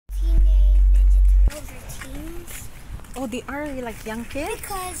Oh, they are like young kids?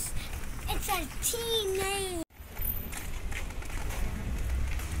 Because it's a teenage.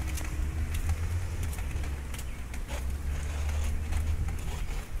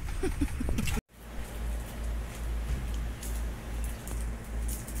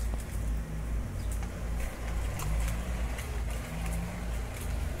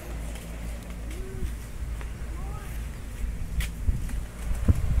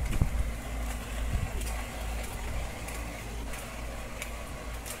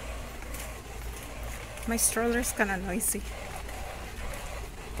 My stroller's kind of noisy.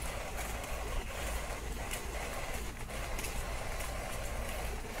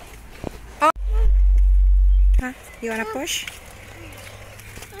 Oh! Huh? You wanna push?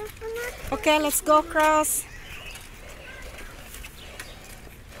 Okay, let's go across.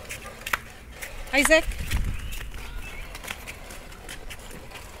 Isaac?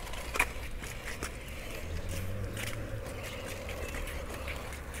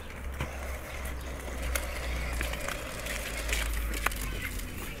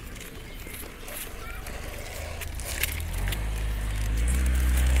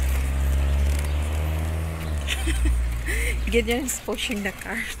 Gideon is pushing the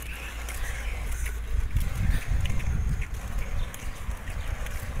car.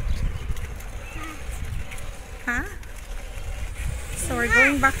 Huh? So we're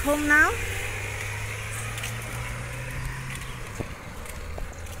going back home now?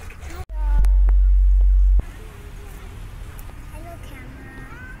 Hello,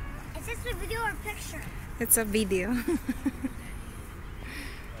 camera. Is this a video or picture? It's a video.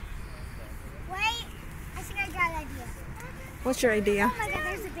 Wait, I think I got an idea. What's your idea? Oh my god,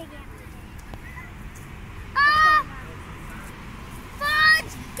 there's a big ant. Ah!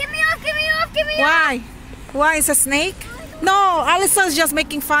 Fudge! Get me off, get me off, get me off! Why? Why? Is a snake? No, Alyson's just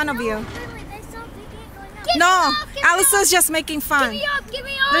making fun of you. Literally, there's so big ant going up. No, Get me off, Alyson's just making fun. Get me off, get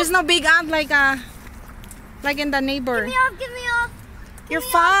me off! There's no big ant like in the neighbor. Get me off, get me off! You're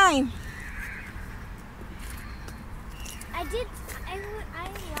fine. I did, I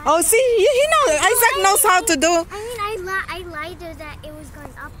Oh, see, you know, Isaac knows how to do. I mean, I lied that it was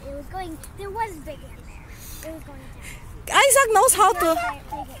going up. It was going, there was a big ant there. It was going down. Isaac knows how to.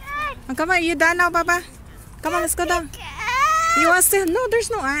 Big Oh, come on, you done now, Papa? Come on, let's go down. You want to? No, there's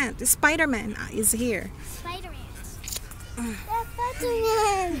no ant. Spider-Man is here. Spider-Man. That's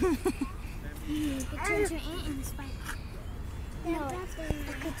Spider-Man. You could turn to an ant and a spider. No,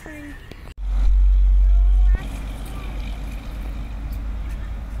 I could turn.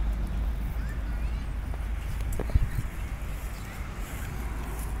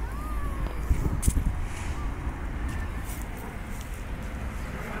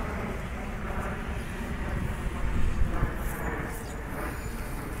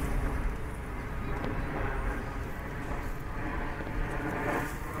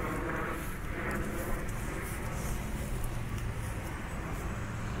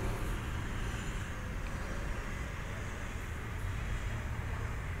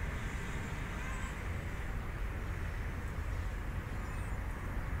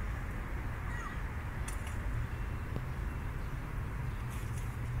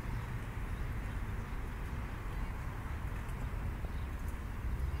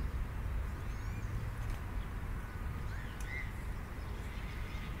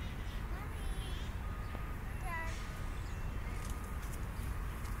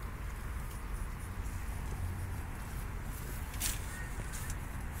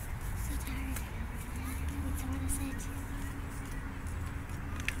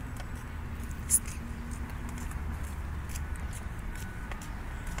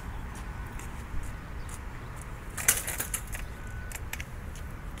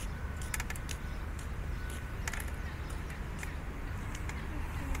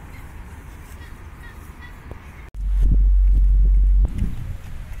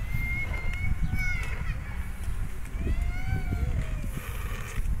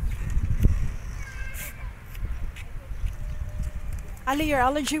 Ali, your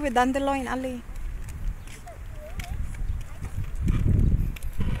allergy with dandelion, Ali.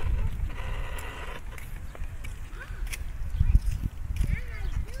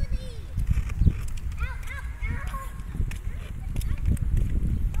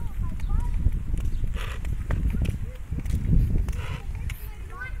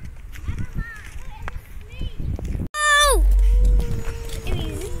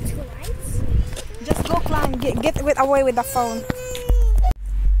 Just go climb. Get away with the phone.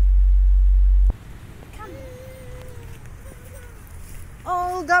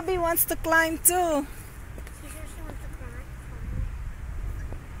 Oh, Gabby wants to climb too. She sure she wants to climb.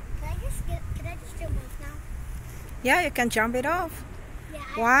 Can I just do both now? Yeah, you can jump it off. Yeah.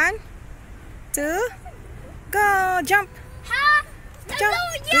 1, 2, go! Jump! Ha! Jump!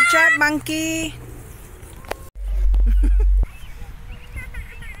 Good job, monkey!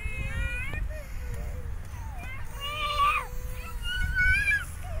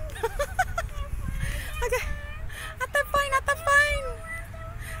 Okay. At the point, at the point!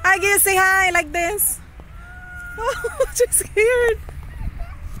 I guess say hi like this. Oh, she's scared.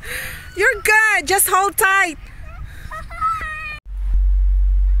 You're good. Just hold tight.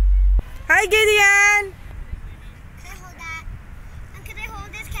 Hi, Gideon. Can I hold that? And can I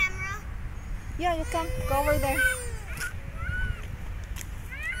hold this camera? Yeah, you can. Go over there.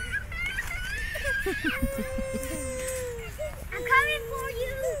 I'm coming for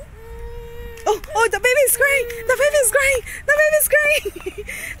you. Oh, the baby's crying. The baby's crying. The baby's crying.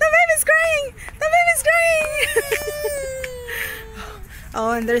 The baby's crying. The baby's crying.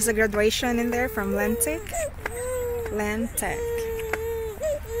 Oh, and there's a graduation in there from Lentic. Lentic.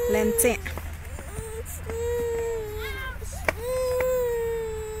 Lentic.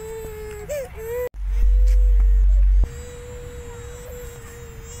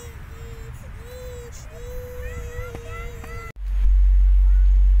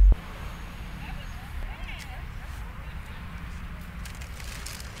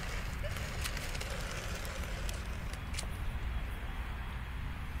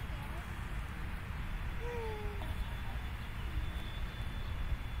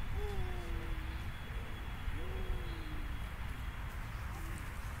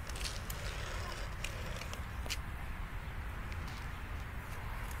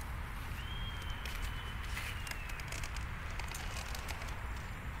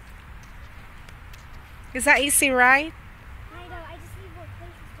 Is that easy, right? I know, I just need more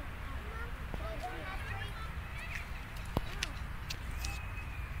places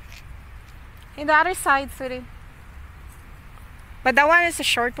to In the other side, sweetie. But that one is a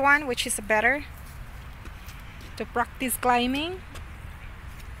short one, which is better to practice climbing.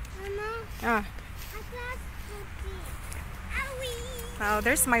 Mama, Ah. Oh,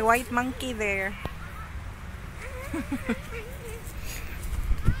 there's my white monkey there.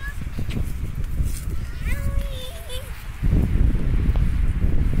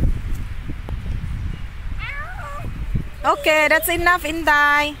 Okay, that's enough,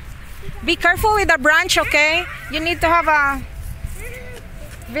 Inday. Be careful with the branch, okay? You need to have a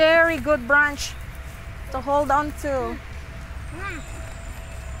very good branch to hold on to.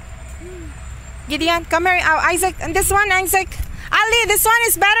 Gideon, come here. Oh, Isaac, and this one, Isaac. Ali, this one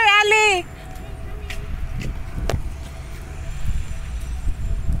is better, Ali.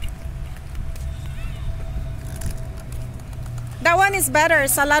 That one is better.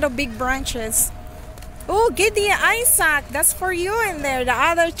 It's a lot of big branches. Oh, Gideon, Isaac, that's for you in there. The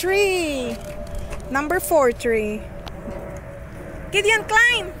other tree. Number 4 tree. Gideon,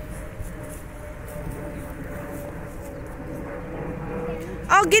 climb.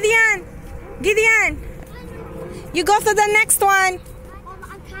 Oh, Gideon. Gideon. You go to the next one.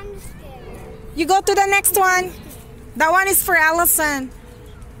 I'm kind of scared. You go to the next one. That one is for Alyson.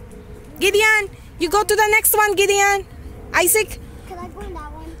 Gideon, you go to the next one, Gideon. Isaac. Can I go in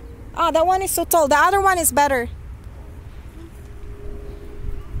that one? Oh, that one is so tall. The other one is better.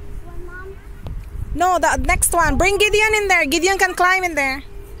 One, Mom? No, the next one. Bring Gideon in there. Gideon can climb in there.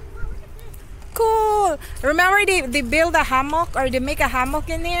 Cool. Remember they build a hammock or they make a hammock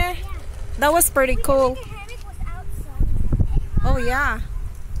in here? Yeah. That was pretty cool. The hammock was outside. Oh, yeah.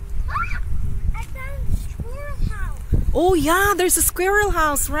 I found a squirrel house. Oh, yeah. There's a squirrel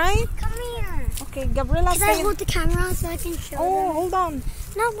house, right? Come here. Okay, Gabriela, Can I stay. hold the camera so I can show Oh, them? hold on.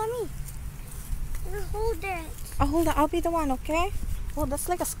 No, let me. Hold it. Oh, hold on. I'll be the one, okay? Oh, that's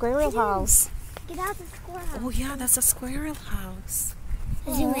like a squirrel house. Get out the squirrel house. Oh, yeah. That's a squirrel house.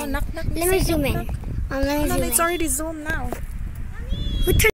 Zoom Oh, in. knock, knock, Let me zoom in. Let me No, zoom it's in. already zoomed now. Who turned